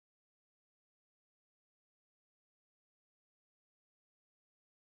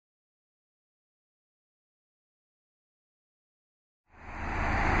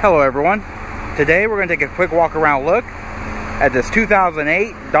Hello everyone. Today we're going to take a quick walk around look at this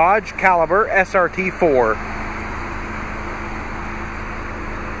 2008 Dodge Caliber SRT4.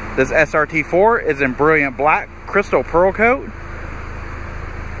 This SRT4 is in brilliant black crystal pearl coat.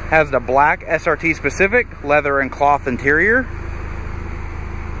 Has the black SRT specific leather and cloth interior.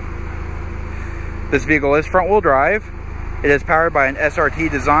 This vehicle is front wheel drive. It is powered by an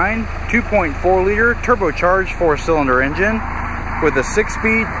SRT design 2.4 liter turbocharged 4-cylinder engine with a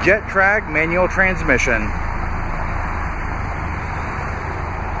 6-speed Getrag manual transmission.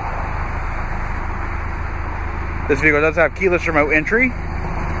 This vehicle does have keyless remote entry.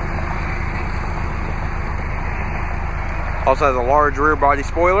 Also has a large rear body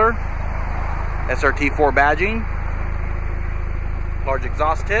spoiler, SRT4 badging, large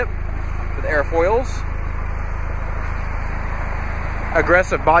exhaust tip with airfoils,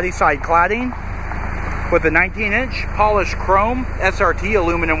 aggressive body side cladding with the 19-inch polished chrome SRT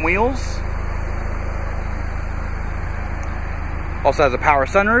aluminum wheels. Also has a power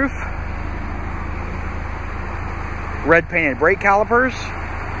sunroof, red painted brake calipers.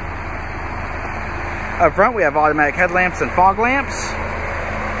 Up front we have automatic headlamps and fog lamps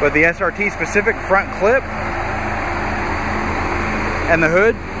with the SRT specific front clip, and the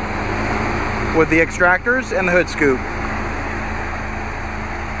hood with the extractors and the hood scoop.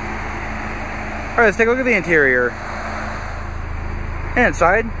 Alright, let's take a look at the interior. And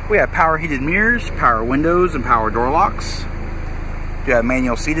inside, we have power heated mirrors, power windows, and power door locks. You have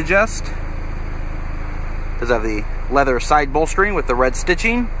manual seat adjust. Does have the leather side bolstering with the red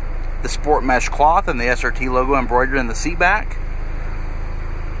stitching, the sport mesh cloth, and the SRT logo embroidered in the seat back.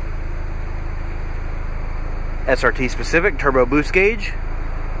 SRT specific turbo boost gauge.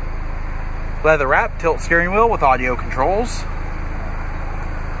 Leather wrap tilt steering wheel with audio controls.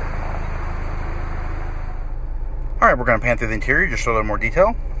 Alright, we're going to pan through the interior just to show a little more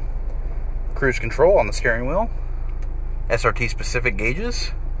detail. Cruise control on the steering wheel. SRT specific gauges.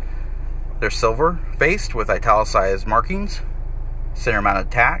 They're silver faced with italicized markings. Center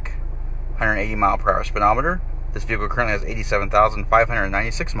mounted tach. 180 mile per hour speedometer. This vehicle currently has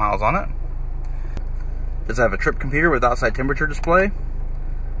 87,596 miles on it. Does have a trip computer with outside temperature display.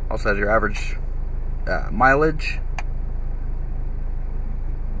 Also has your average mileage.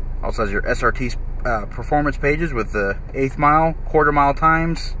 Also has your SRT performance pages with the 1/8 mile, quarter mile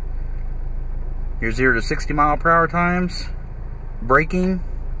times, your 0 to 60 mile per hour times, braking,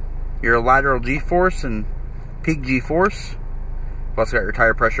 your lateral G-force and peak G-force. You've also got your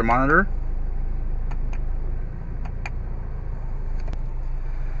tire pressure monitor.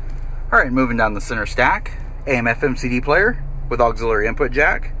 Alright, moving down the center stack, AM/FM CD player with auxiliary input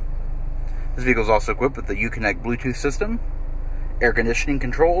jack. This vehicle is also equipped with the Uconnect Bluetooth system, air conditioning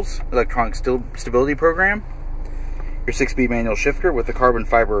controls, electronic stability program, your 6-speed manual shifter with the carbon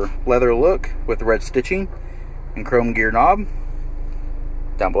fiber leather look with the red stitching and chrome gear knob.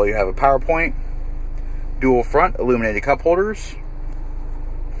 Down below you have a power point, dual front illuminated cup holders.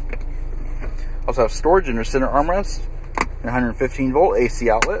 Also have storage in your center armrest and 115 volt AC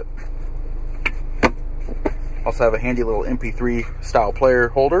outlet. Also have a handy little MP3 style player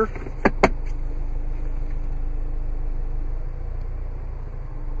holder.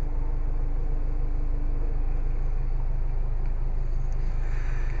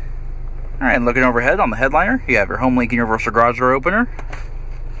 Alright, and looking overhead on the headliner, you have your Homelink universal garage door opener,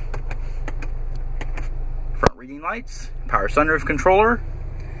 front reading lights, power sunroof controller,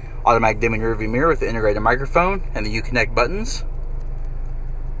 automatic dimming rearview mirror with the integrated microphone and the Uconnect buttons.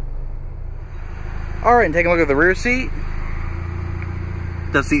 Alright, and taking a look at the rear seat.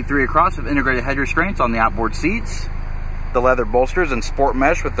 Does seat 3 across with integrated head restraints on the outboard seats. The leather bolsters and sport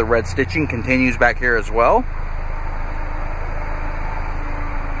mesh with the red stitching continues back here as well.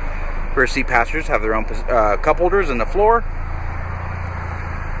 Rear seat passengers have their own cup holders in the floor.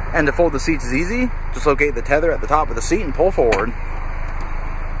 And to fold the seats is easy. Just locate the tether at the top of the seat and pull forward.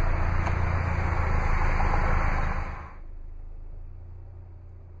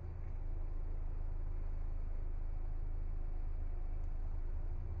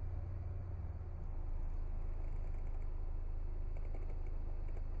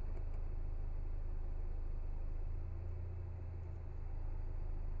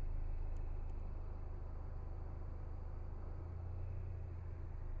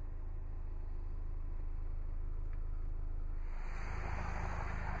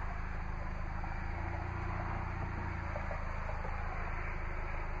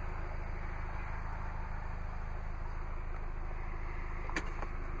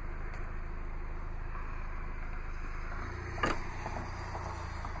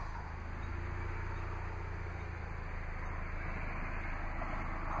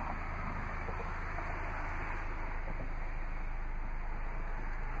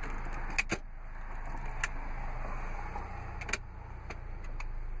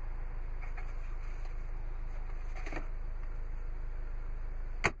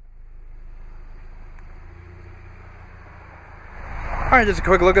 Alright, just a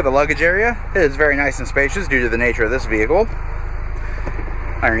quick look at the luggage area. It is very nice and spacious due to the nature of this vehicle.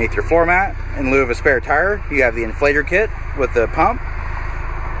 Underneath your floor mat, in lieu of a spare tire, you have the inflator kit with the pump.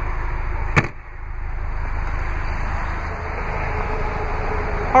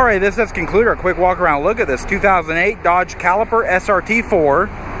 Alright, this does conclude our quick walk around look at this 2008 Dodge Caliper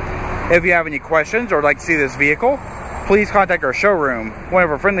SRT4. If you have any questions or would like to see this vehicle, please contact our showroom. One of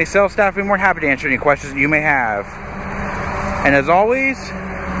our friendly sales staff will be more than happy to answer any questions that you may have. And as always,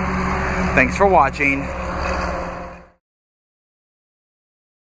 thanks for watching.